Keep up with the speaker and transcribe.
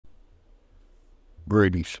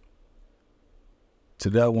Greetings.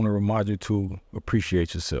 Today I want to remind you to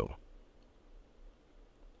appreciate yourself.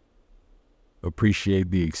 Appreciate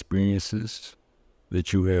the experiences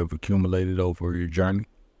that you have accumulated over your journey.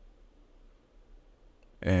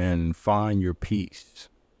 And find your peace.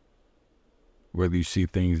 Whether you see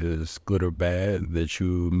things as good or bad that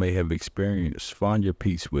you may have experienced, find your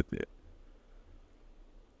peace with it.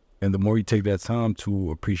 And the more you take that time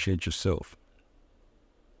to appreciate yourself,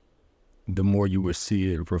 the more you will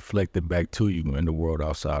see it reflected back to you in the world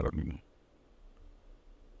outside of you.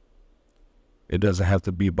 It doesn't have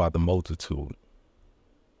to be about the multitude,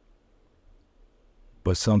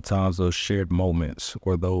 but sometimes those shared moments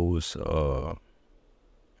or those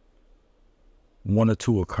one or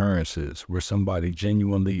two occurrences where somebody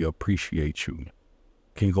genuinely appreciates you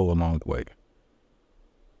can go a long way.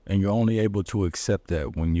 And you're only able to accept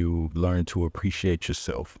that when you learn to appreciate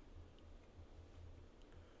yourself.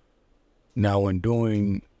 Now, in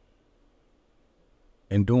doing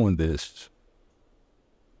this,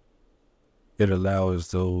 it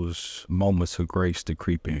allows those moments of grace to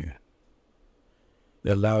creep in.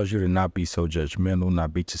 It allows you to not be so judgmental,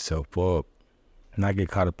 not beat yourself up, not get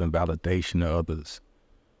caught up in validation of others.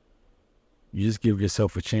 You just give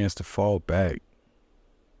yourself a chance to fall back.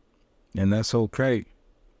 And that's okay. It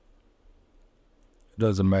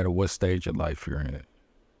doesn't matter what stage of life you're in. It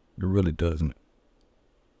really doesn't.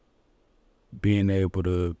 Being able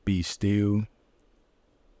to be still,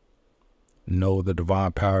 know the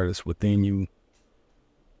divine power that's within you.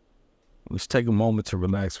 Let's take a moment to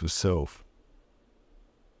relax with self.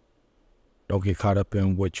 Don't get caught up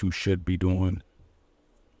in what you should be doing.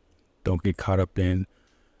 Don't get caught up in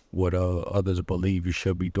what others believe you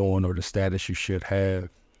should be doing or the status you should have.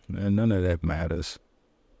 And none of that matters.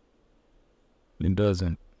 It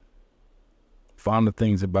doesn't. Find the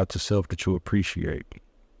things about yourself that you appreciate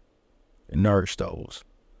and nourish those.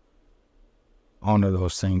 Honor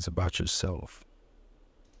those things about yourself.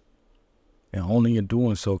 And only in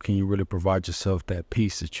doing so can you really provide yourself that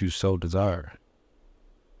peace that you so desire.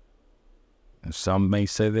 And some may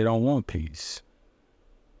say they don't want peace.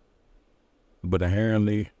 But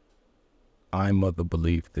inherently, I'm of the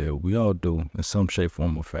belief that we all do in some shape,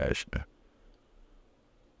 form, or fashion.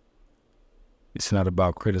 It's not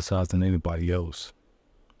about criticizing anybody else.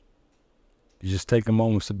 You just take a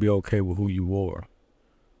moment to be okay with who you are,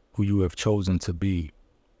 who you have chosen to be,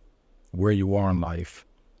 where you are in life,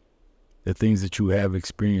 the things that you have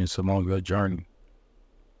experienced along your journey.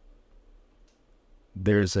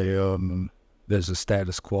 There's a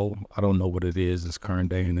status quo. I don't know what it is this current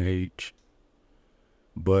day and age,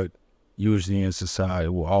 but usually in society,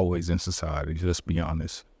 well, always in society, let's be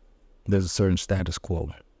honest, there's a certain status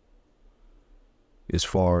quo as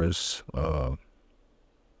far as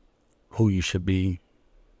who you should be,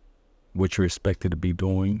 what you're expected to be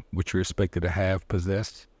doing, what you're expected to have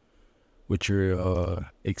possessed, what you're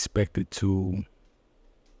expected to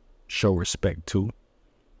show respect to,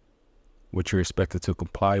 what you're expected to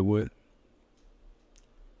comply with.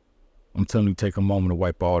 I'm telling you, take a moment to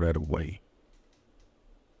wipe all that away.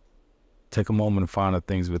 Take a moment to find the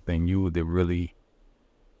things within you that really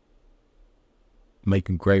make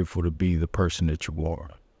you grateful to be the person that you are.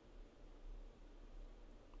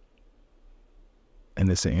 And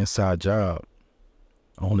it's an inside job.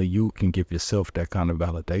 Only you can give yourself that kind of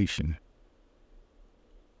validation.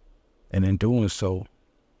 And in doing so,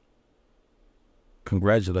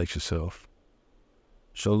 congratulate yourself.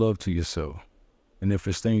 Show love to yourself. And if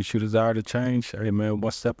it's things you desire to change, hey man,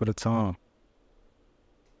 one step at a time.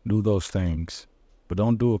 Do those things. But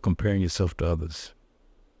don't do it comparing yourself to others.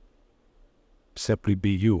 Simply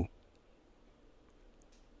be you.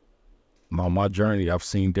 On my journey, I've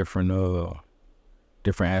seen different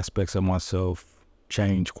aspects of myself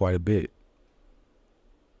change quite a bit.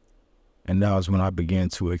 And now is when I began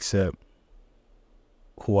to accept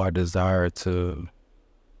who I desire to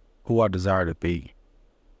be.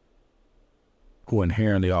 Who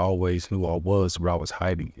inherently I always knew I was, but I was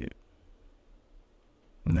hiding it.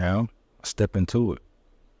 Now, I step into it.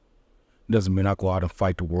 It doesn't mean I go out and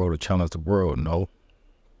fight the world or challenge the world, no.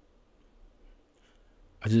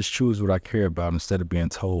 I just choose what I care about instead of being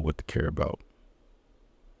told what to care about.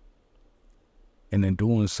 And in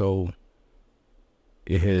doing so,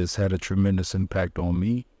 it has had a tremendous impact on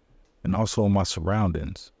me and also on my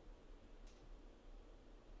surroundings.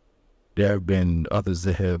 There have been others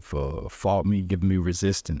that have fought me, given me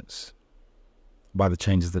resistance by the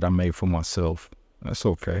changes that I made for myself. That's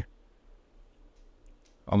okay.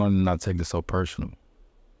 I learned to not take it so personal.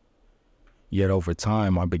 Yet over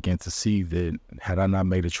time, I began to see that had I not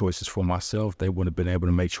made the choices for myself, they wouldn't have been able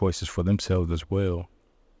to make choices for themselves as well.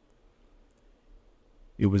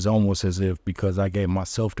 it was almost as if because I gave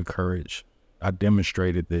myself the courage, I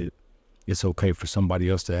demonstrated that it's okay for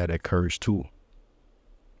somebody else to have that courage too.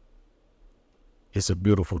 It's a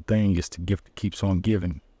beautiful thing. It's the gift that keeps on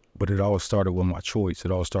giving. But it all started with my choice.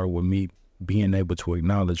 It all started with me being able to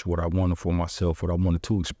acknowledge what I wanted for myself, what I wanted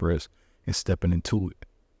to express, and stepping into it.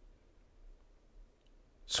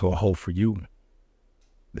 So I hope for you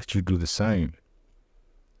that you do the same.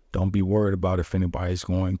 Don't be worried about if anybody's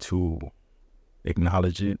going to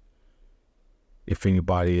acknowledge it, if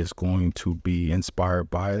anybody is going to be inspired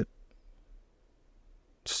by it.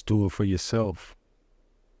 Just do it for yourself.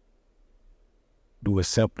 Do it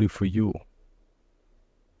simply for you.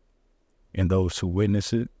 And those who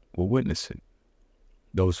witness it will witness it.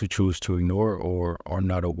 Those who choose to ignore or are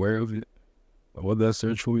not aware of it, well, that's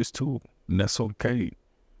their choice too. And that's okay.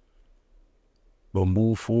 But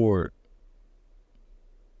move forward,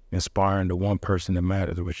 inspiring the one person that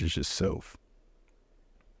matters, which is yourself.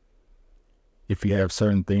 If you have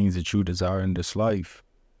certain things that you desire in this life,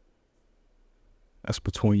 that's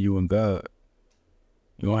between you and God.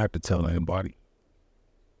 You don't have to tell anybody.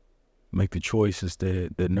 Make the choices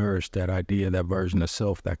that nourish that idea, that version of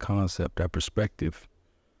self, that concept, that perspective.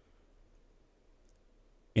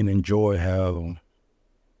 And enjoy how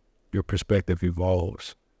your perspective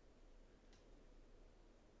evolves.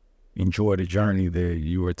 Enjoy the journey that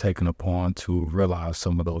you were taken upon to realize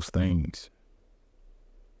some of those things.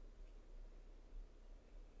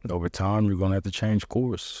 Over time, you're going to have to change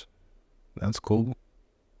course. That's cool.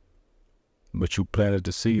 But you planted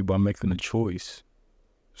the seed by making a choice.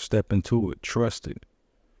 Step into it. Trust it.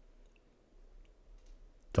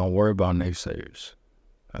 Don't worry about naysayers.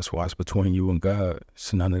 That's why it's between you and God.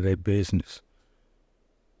 It's none of their business.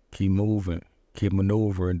 Keep moving. Keep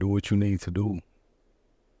maneuvering. Do what you need to do.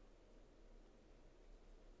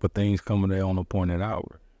 But things come at their own appointed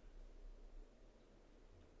hour.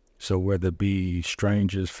 So whether it be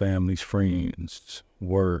strangers, families, friends,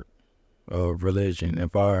 work, religion,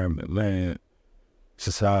 environment, land,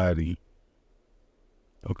 society,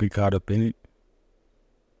 don't get caught up in it.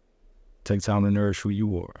 Take time to nourish who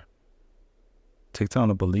you are. Take time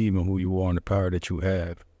to believe in who you are and the power that you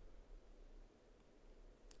have.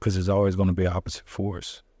 Because there's always going to be an opposite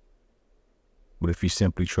force. But if you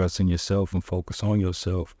simply trust in yourself and focus on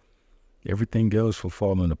yourself, everything else will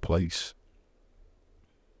fall into place.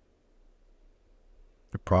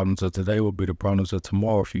 The problems of today will be the problems of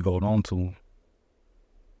tomorrow if you hold on to them.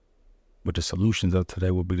 But the solutions of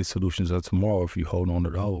today will be the solutions of tomorrow if you hold on to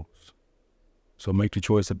those. So make the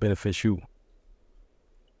choice that benefits you.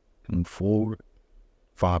 Move forward.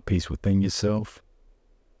 Find peace within yourself.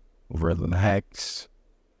 Relax.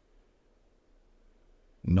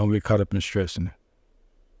 Don't get caught up in stressing.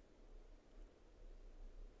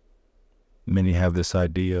 Many have this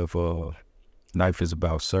idea of life is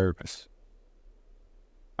about service.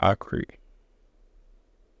 I agree.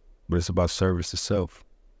 But it's about service to self.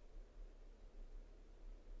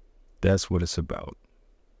 That's what it's about.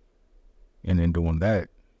 And in doing that,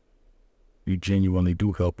 you genuinely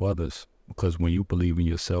do help others. Because when you believe in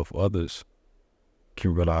yourself, others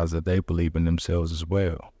can realize that they believe in themselves as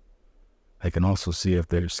well. They can also see if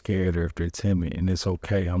they're scared or if they're timid. And it's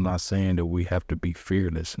okay. I'm not saying that we have to be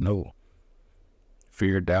fearless. No.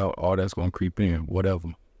 Fear, doubt, all that's going to creep in.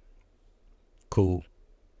 Whatever. Cool.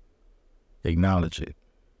 Acknowledge it.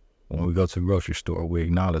 When we go to the grocery store, we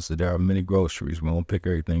acknowledge that there are many groceries. We don't pick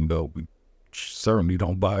everything up. We certainly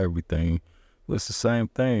don't buy everything. But it's the same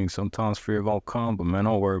thing. Sometimes fear won't come, but man,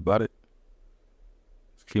 don't worry about it.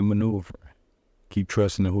 Just keep maneuvering. Keep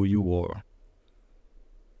trusting in who you are.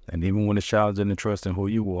 And even when it's challenging to trust in who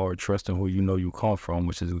you are, trusting who you know you come from,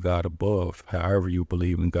 which is God above, however you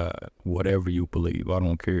believe in God, whatever you believe, I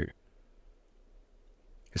don't care.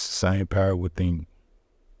 It's the same power within you.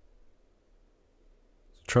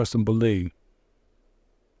 Trust and believe.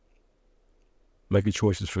 Making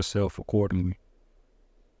choices for self accordingly.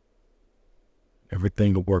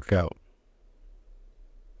 Everything will work out.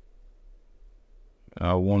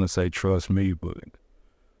 I want to say trust me, but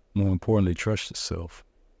more importantly, trust yourself.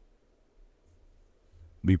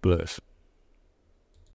 Be blessed.